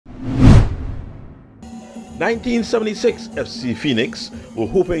1976 FC Phoenix were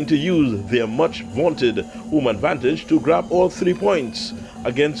hoping to use their much vaunted home advantage to grab all 3 points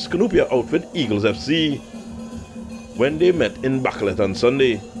against Canopia outfit Eagles FC when they met in Bacalet on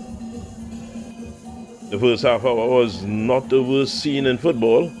Sunday. The first half hour was not the worst scene in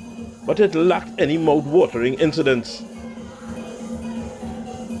football, but it lacked any mouth-watering incidents.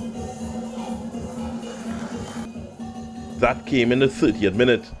 That came in the 30th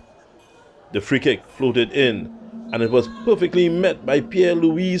minute. The free kick floated in, and it was perfectly met by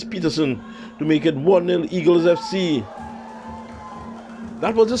Pierre-Louis Peterson to make it 1-0 Eagles FC.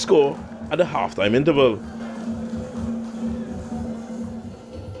 That was the score at the halftime interval.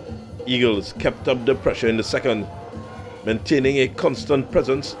 Eagles kept up the pressure in the second, maintaining a constant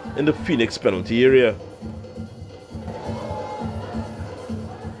presence in the Phoenix penalty area.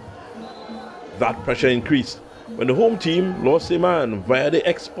 That pressure increased when the home team lost a man via the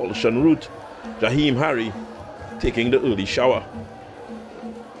expulsion route, Jaheim Harry taking the early shower.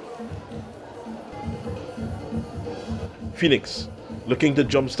 Phoenix looking to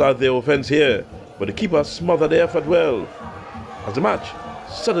jumpstart their offense here, but the keeper smothered the effort well as the match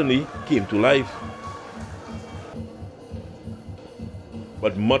suddenly came to life.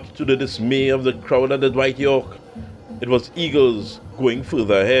 But much to the dismay of the crowd at the Dwight Yorke, it was Eagles going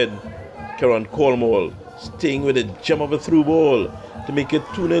further ahead. Kieran Colmore staying with a gem of a through ball to make it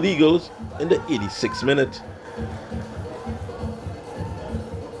 2-0 Eagles in the 86th minute.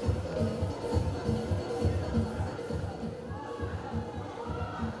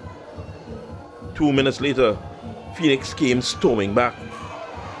 Two minutes later, Phoenix came storming back.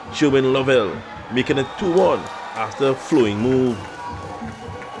 Sherwin Lovell making it 2-1 after a flowing move.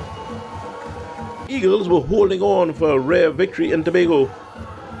 Eagles were holding on for a rare victory in Tobago,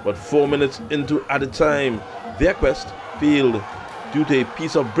 but 4 minutes into added time, their quest failed due to a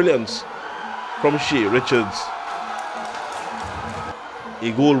piece of brilliance from Shea Richards.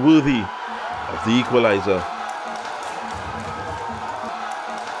 A goal worthy of the equalizer.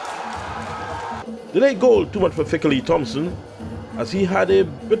 The late goal too much for Fickley Thompson, as he had a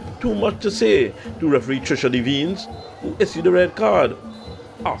bit too much to say to referee Trisha Devines, who issued a red card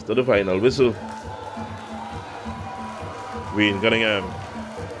after the final whistle. Wayne Cunningham,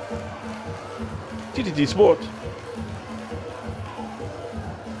 TTT Sport.